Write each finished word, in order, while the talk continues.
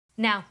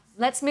Now,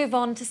 let's move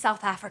on to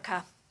South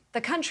Africa. The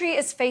country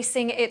is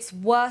facing its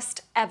worst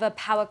ever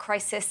power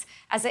crisis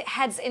as it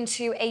heads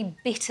into a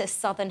bitter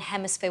Southern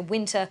Hemisphere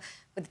winter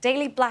with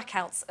daily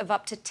blackouts of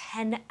up to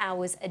 10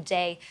 hours a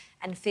day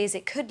and fears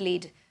it could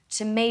lead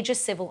to major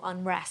civil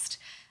unrest.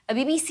 A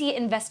BBC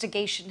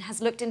investigation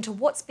has looked into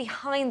what's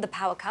behind the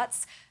power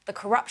cuts, the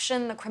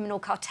corruption, the criminal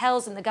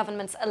cartels and the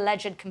government's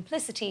alleged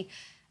complicity,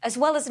 as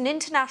well as an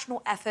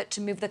international effort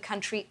to move the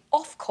country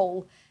off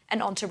coal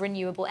and onto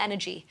renewable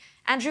energy.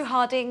 Andrew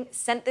Harding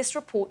sent this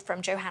report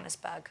from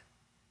Johannesburg.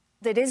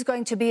 It is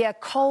going to be a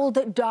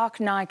cold,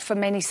 dark night for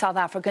many South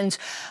Africans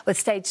with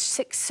stage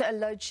 6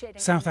 load shedding.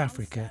 South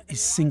Africa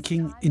is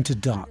sinking into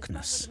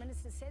darkness.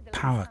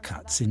 Power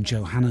cuts in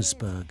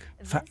Johannesburg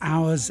for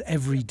hours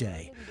every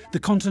day. The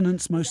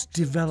continent's most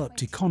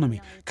developed economy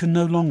can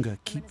no longer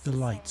keep the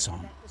lights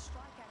on.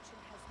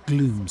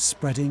 Gloom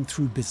spreading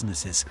through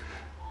businesses,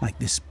 like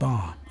this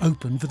bar,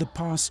 open for the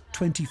past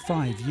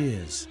 25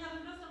 years.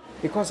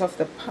 Because of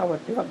the power,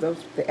 you have the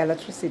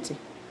electricity.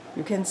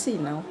 You can see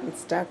now,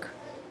 it's dark.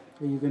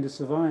 Are you going to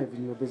survive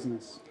in your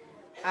business?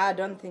 I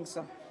don't think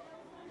so.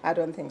 I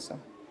don't think so.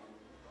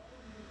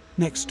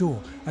 Next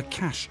door, a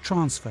cash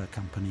transfer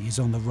company is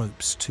on the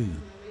ropes too.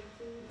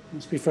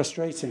 Must be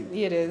frustrating.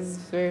 It is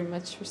very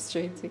much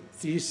frustrating.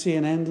 Do you see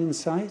an end in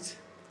sight?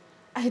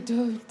 I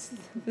don't.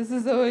 This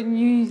is our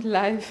new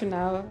life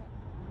now.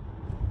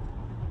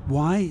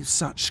 Why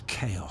such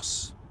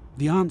chaos?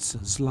 The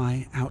answers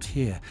lie out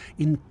here,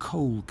 in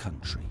coal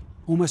country.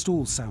 Almost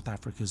all South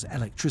Africa's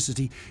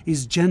electricity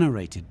is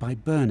generated by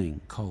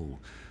burning coal.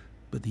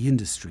 But the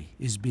industry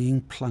is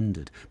being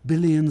plundered.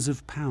 Billions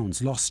of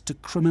pounds lost to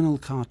criminal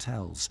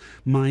cartels.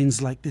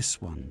 Mines like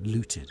this one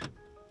looted.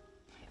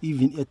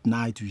 Even at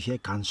night we hear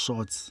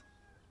gunshots.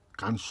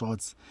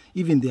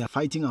 Even they are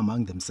fighting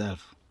among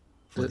themselves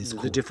for this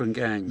coal. The different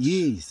gangs?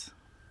 Yes.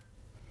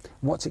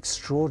 What's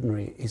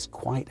extraordinary is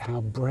quite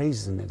how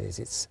brazen it is.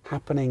 It's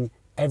happening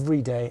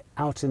every day,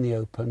 out in the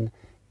open,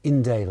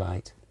 in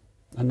daylight,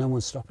 and no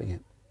one's stopping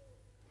it.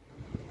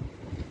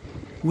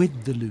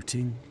 With the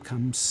looting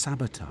comes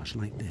sabotage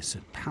like this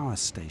at power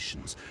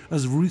stations,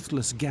 as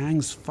ruthless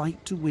gangs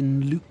fight to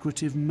win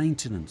lucrative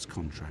maintenance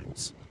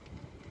contracts.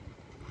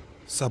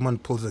 Someone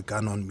pulled a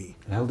gun on me.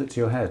 Held it to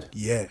your head?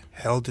 Yeah,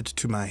 held it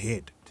to my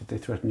head. Did they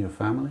threaten your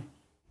family?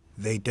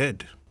 They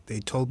did. They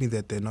told me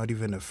that they're not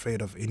even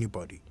afraid of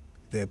anybody.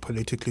 They're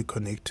politically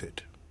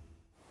connected.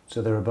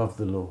 So they're above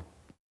the law?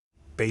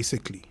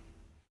 Basically.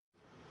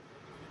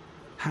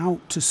 How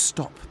to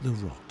stop the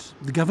rot?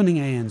 The governing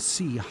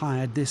ANC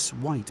hired this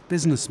white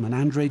businessman,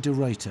 Andre de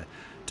Ruyter,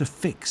 to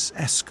fix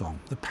Eskom,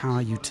 the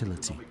power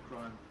utility.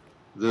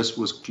 This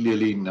was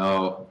clearly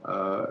now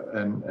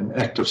an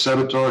act of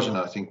sabotage, and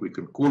I think we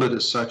can call it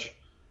as such.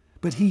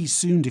 But he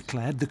soon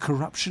declared the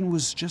corruption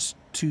was just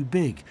too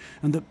big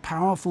and that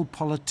powerful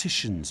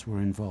politicians were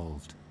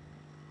involved.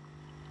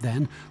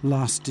 Then,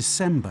 last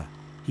December,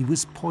 he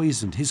was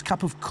poisoned, his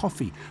cup of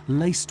coffee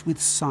laced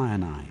with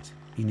cyanide.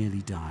 He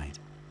nearly died.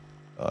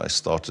 I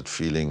started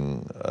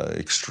feeling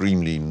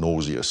extremely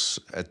nauseous.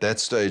 At that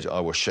stage, I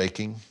was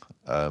shaking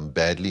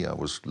badly. I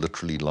was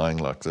literally lying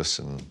like this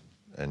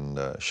and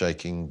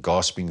shaking,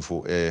 gasping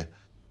for air.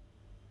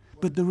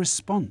 But the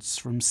response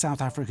from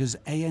South Africa's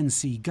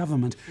ANC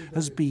government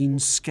has been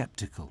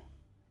sceptical.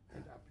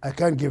 I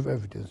can't give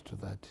evidence to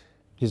that.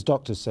 His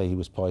doctors say he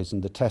was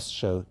poisoned. The tests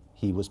show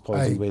he was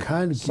poisoned with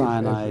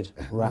cyanide,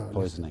 rat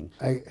poisoning.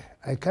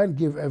 I can't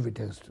give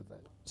evidence to that.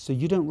 So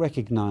you don't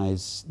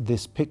recognise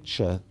this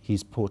picture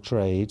he's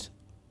portrayed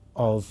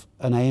of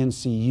an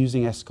ANC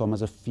using Eskom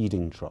as a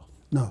feeding trough?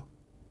 No,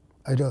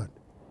 I don't.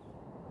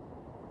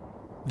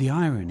 The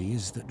irony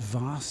is that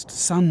vast,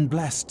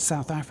 sun-blessed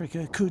South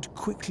Africa could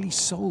quickly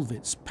solve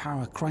its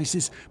power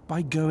crisis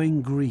by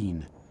going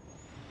green.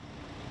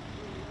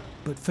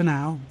 But for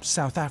now,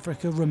 South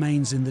Africa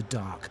remains in the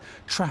dark.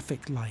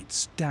 Traffic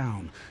lights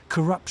down,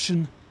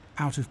 corruption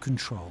out of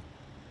control.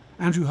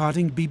 Andrew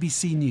Harding,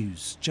 BBC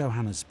News,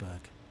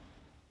 Johannesburg.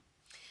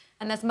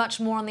 And there's much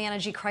more on the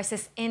energy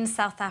crisis in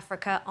South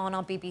Africa on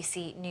our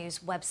BBC News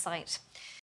website.